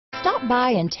Stop by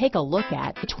and take a look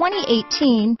at the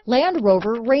 2018 Land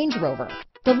Rover Range Rover.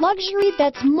 The luxury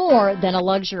that's more than a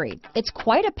luxury. It's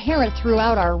quite apparent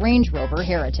throughout our Range Rover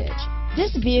heritage.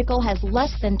 This vehicle has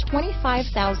less than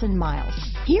 25,000 miles.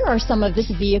 Here are some of this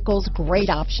vehicle's great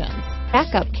options: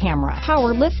 backup camera,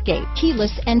 power liftgate,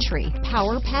 keyless entry,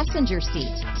 power passenger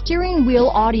seat, steering wheel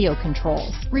audio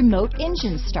controls, remote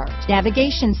engine start,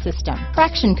 navigation system,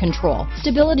 traction control,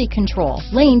 stability control,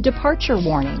 lane departure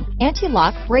warning,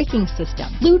 anti-lock braking system,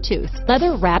 Bluetooth,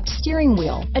 leather-wrapped steering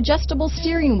wheel, adjustable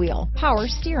steering wheel, power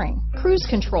steering, cruise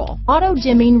control,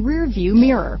 auto-dimming rear view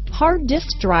mirror, hard disk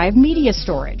drive media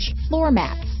storage, floor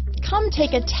mats. Come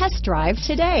take a test drive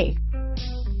today.